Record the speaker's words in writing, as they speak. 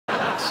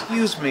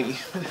Excuse me.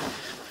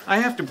 I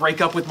have to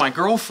break up with my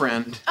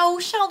girlfriend. Oh,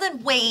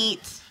 Sheldon,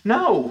 wait.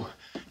 No.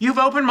 You've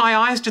opened my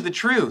eyes to the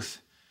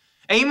truth.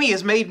 Amy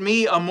has made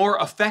me a more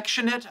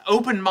affectionate,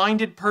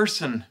 open-minded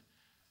person.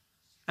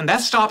 And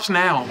that stops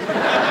now.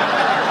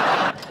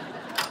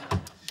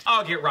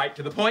 I'll get right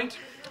to the point.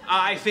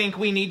 I think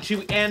we need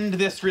to end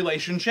this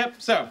relationship.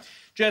 So,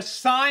 just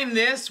sign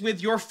this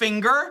with your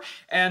finger,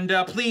 and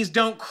please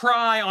don't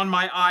cry on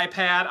my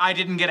iPad. I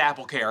didn't get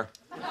Apple Care.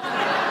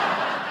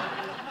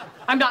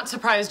 I'm not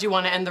surprised you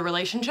want to end the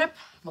relationship.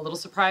 I'm a little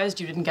surprised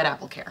you didn't get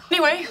Apple Care.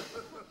 Anyway,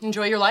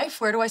 enjoy your life.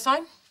 Where do I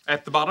sign?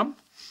 At the bottom.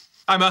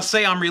 I must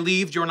say I'm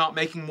relieved you're not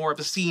making more of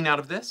a scene out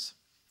of this.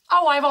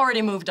 Oh, I've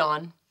already moved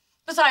on.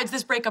 Besides,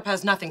 this breakup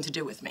has nothing to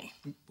do with me.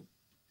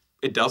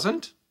 It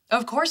doesn't?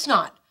 Of course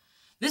not.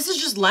 This is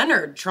just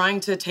Leonard trying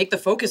to take the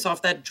focus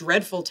off that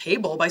dreadful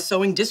table by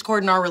sowing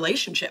discord in our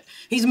relationship.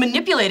 He's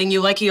manipulating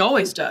you like he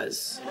always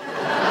does.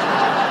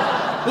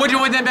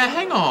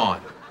 Hang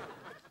on.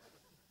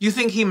 You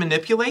think he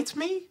manipulates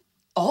me?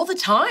 All the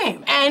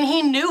time. And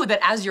he knew that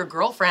as your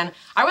girlfriend,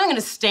 I wasn't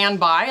gonna stand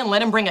by and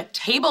let him bring a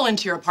table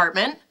into your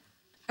apartment.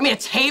 I mean, a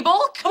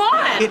table? Come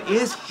on! It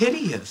is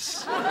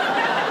hideous.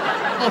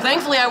 Well,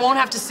 thankfully, I won't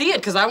have to see it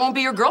because I won't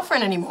be your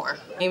girlfriend anymore.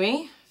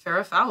 Amy,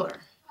 Farrah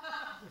Fowler.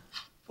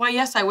 Why,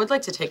 yes, I would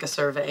like to take a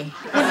survey.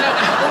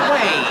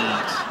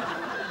 Wait.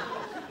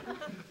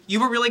 You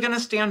were really gonna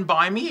stand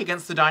by me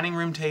against the dining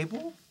room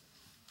table?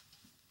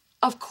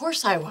 Of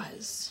course I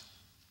was.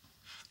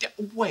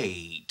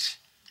 Wait.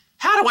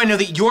 How do I know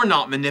that you're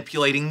not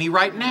manipulating me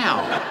right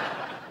now?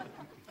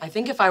 I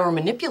think if I were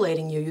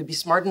manipulating you, you'd be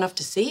smart enough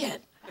to see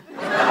it.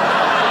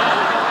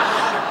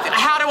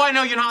 How do I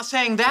know you're not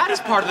saying that as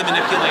part of the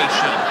manipulation?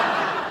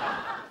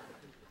 I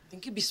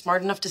think you'd be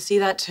smart enough to see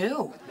that,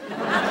 too.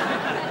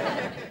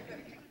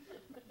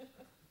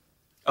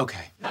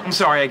 Okay. I'm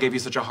sorry I gave you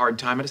such a hard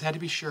time. I just had to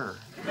be sure.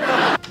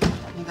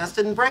 You guys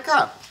didn't break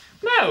up.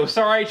 No,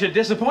 sorry to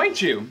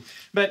disappoint you.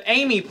 But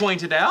Amy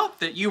pointed out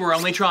that you were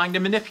only trying to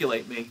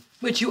manipulate me.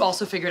 Which you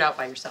also figured out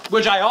by yourself.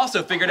 Which I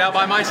also figured out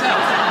by myself.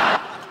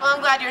 Well,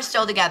 I'm glad you're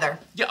still together.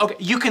 Yeah, okay,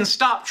 you can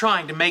stop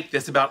trying to make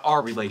this about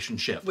our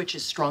relationship. Which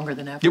is stronger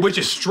than ever. Yeah, which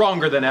is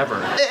stronger than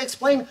ever.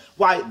 Explain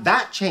why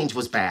that change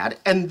was bad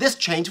and this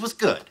change was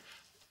good.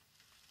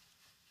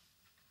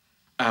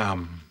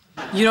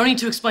 You don't need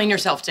to explain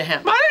yourself to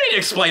him. I don't need to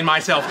explain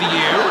myself to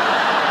you.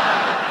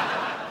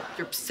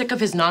 You're sick of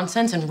his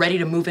nonsense and ready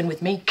to move in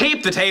with me?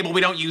 Keep the table,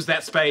 we don't use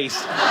that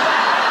space.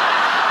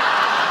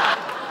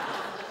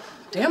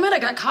 Damn it, I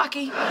got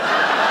cocky.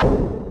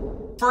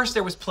 First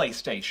there was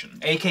PlayStation,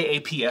 AKA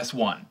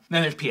PS1.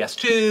 Then there's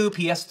PS2,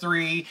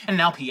 PS3, and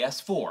now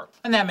PS4.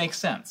 And that makes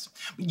sense.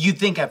 You'd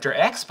think after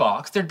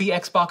Xbox, there'd be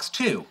Xbox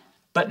 2.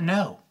 But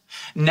no.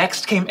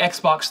 Next came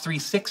Xbox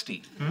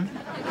 360.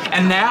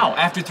 And now,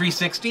 after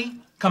 360,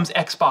 comes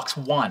Xbox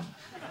One.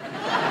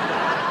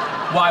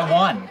 Why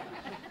one?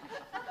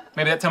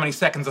 Maybe that's how many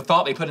seconds of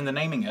thought they put into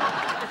naming it.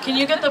 Can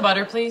you get the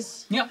butter,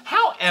 please? Yeah.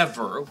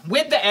 However,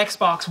 with the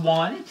Xbox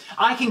One,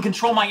 I can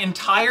control my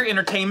entire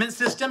entertainment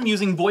system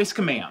using voice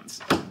commands.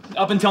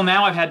 Up until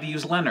now, I've had to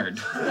use Leonard.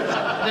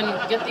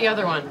 Then get the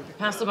other one.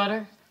 Pass the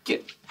butter.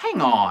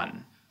 Hang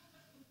on.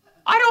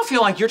 I don't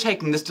feel like you're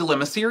taking this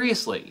dilemma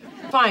seriously.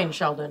 Fine,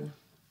 Sheldon.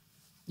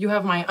 You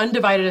have my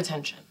undivided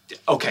attention.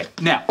 Okay,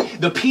 now,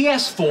 the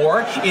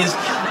PS4 is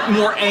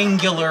more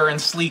angular and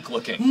sleek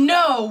looking.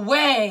 No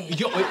way!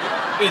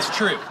 It's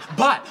true.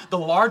 But the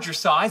larger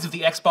size of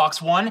the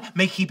Xbox One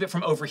may keep it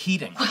from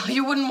overheating.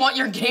 You wouldn't want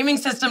your gaming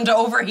system to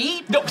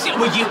overheat? No, see,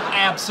 well, you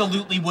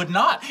absolutely would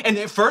not. And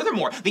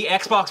furthermore, the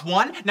Xbox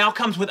One now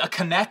comes with a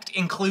Kinect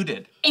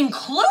included.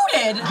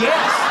 Included?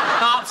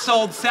 Yes, not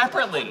sold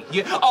separately.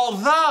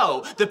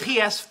 Although the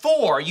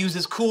PS4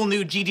 uses cool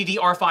new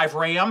GDDR5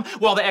 RAM,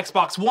 while the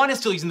Xbox One is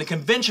still using the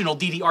conventional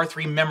DDR3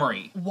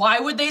 memory. Why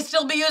would they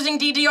still be using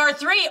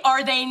DDR3?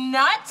 Are they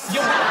nuts? See,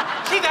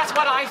 that's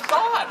what I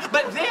thought.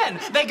 But then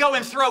they go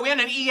and throw in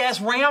an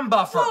ES RAM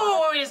buffer.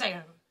 Whoa, wait a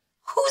second.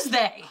 Who's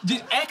they? The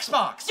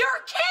Xbox. You're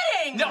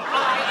kidding! No,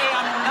 I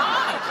am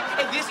not.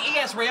 And this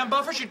ES RAM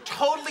buffer should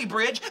totally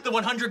bridge the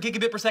 100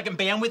 gigabit per second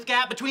bandwidth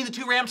gap between the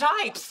two RAM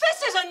types.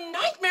 This is a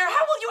nightmare.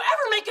 How will you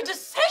ever make a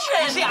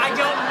decision? You see, I don't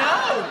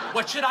know.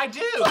 What should I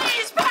do?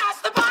 Please pass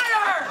the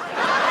butter!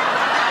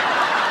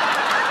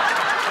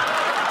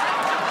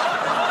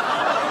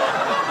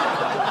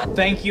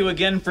 Thank you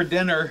again for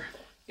dinner.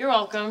 You're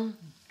welcome.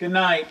 Good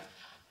night.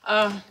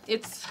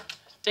 It's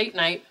date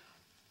night.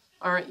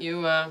 Aren't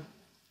you,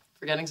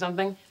 forgetting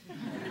something?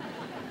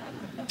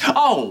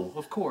 Oh,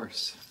 of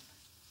course.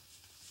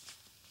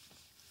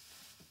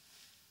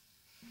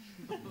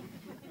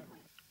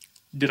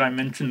 Did I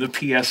mention the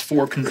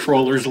PS4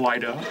 controllers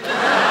light up?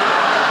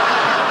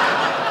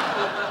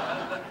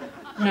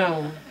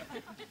 No.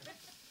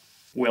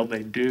 Well,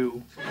 they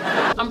do.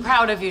 I'm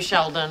proud of you,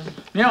 Sheldon.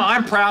 You know,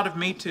 I'm proud of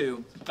me,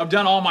 too. I've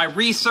done all my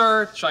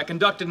research, I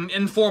conducted an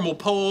informal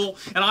poll,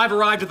 and I've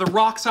arrived at the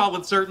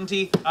rock-solid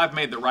certainty I've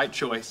made the right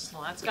choice.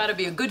 Well, that's gotta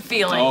be a good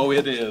feeling. Oh,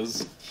 it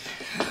is.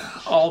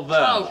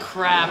 Although, Oh,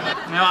 crap.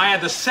 I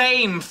had the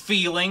same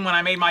feeling when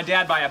I made my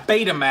dad buy a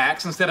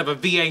Betamax instead of a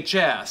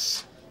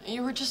VHS.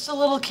 You were just a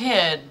little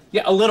kid.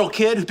 Yeah, a little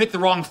kid who picked the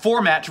wrong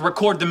format to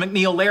record the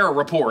McNeil-Lehrer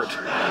report.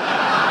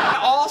 I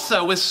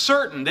also was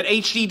certain that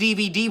HD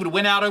DVD would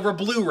win out over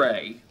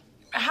Blu-ray.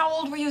 How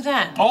old were you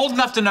then? Old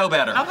enough to know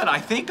better. Now that I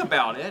think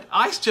about it,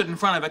 I stood in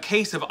front of a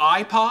case of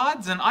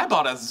iPods and I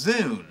bought a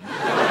Zune.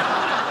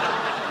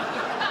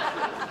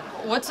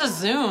 What's a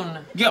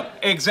Zune? Yep,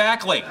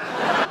 exactly.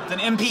 It's an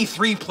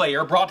MP3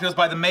 player brought to us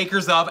by the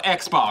makers of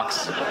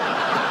Xbox.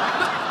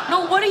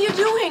 No, what are you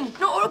doing?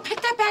 No,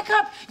 pick that back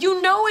up. You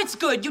know it's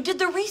good. You did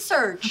the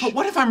research. But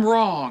what if I'm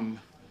wrong?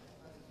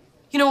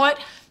 You know what?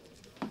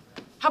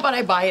 How about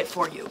I buy it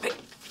for you?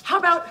 How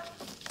about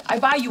I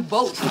buy you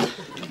both?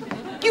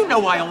 You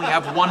know I only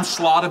have one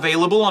slot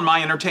available on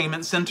my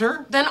entertainment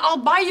center. Then I'll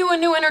buy you a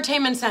new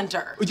entertainment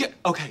center. Yeah,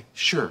 okay,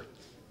 sure.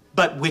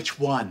 But which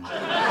one?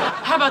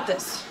 How about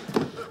this?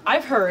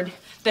 I've heard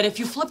that if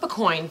you flip a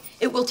coin,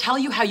 it will tell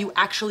you how you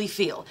actually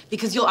feel,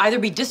 because you'll either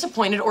be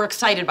disappointed or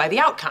excited by the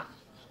outcome.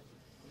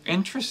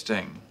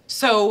 Interesting.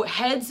 So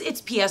heads,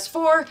 it's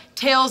PS4,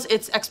 tails,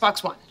 it's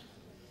Xbox One.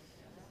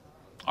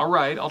 All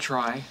right, I'll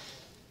try.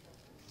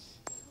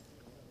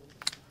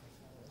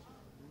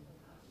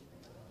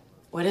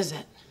 What is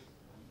it?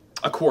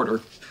 A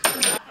quarter.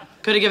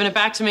 Could have given it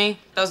back to me.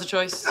 That was a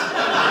choice.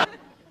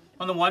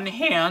 On the one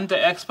hand, the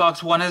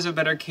Xbox One has a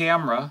better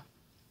camera,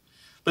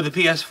 but the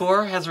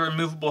PS4 has a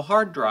removable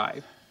hard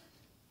drive.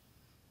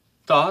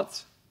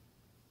 Thoughts?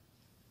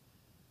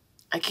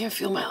 I can't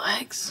feel my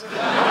legs.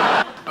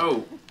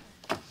 Oh,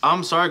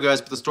 I'm sorry,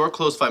 guys, but the store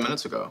closed 5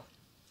 minutes ago.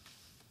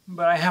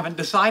 But I haven't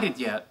decided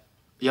yet.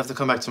 You have to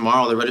come back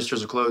tomorrow. The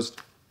registers are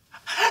closed.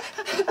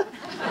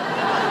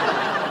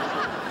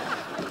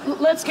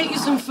 Let's get you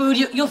some food.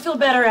 You'll feel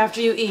better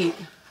after you eat.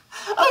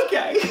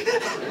 Okay.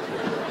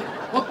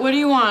 What do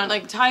you want?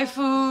 Like Thai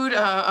food,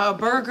 a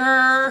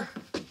burger?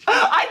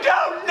 I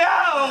don't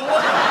know!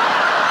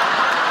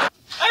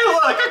 Hey,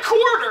 look, a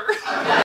quarter!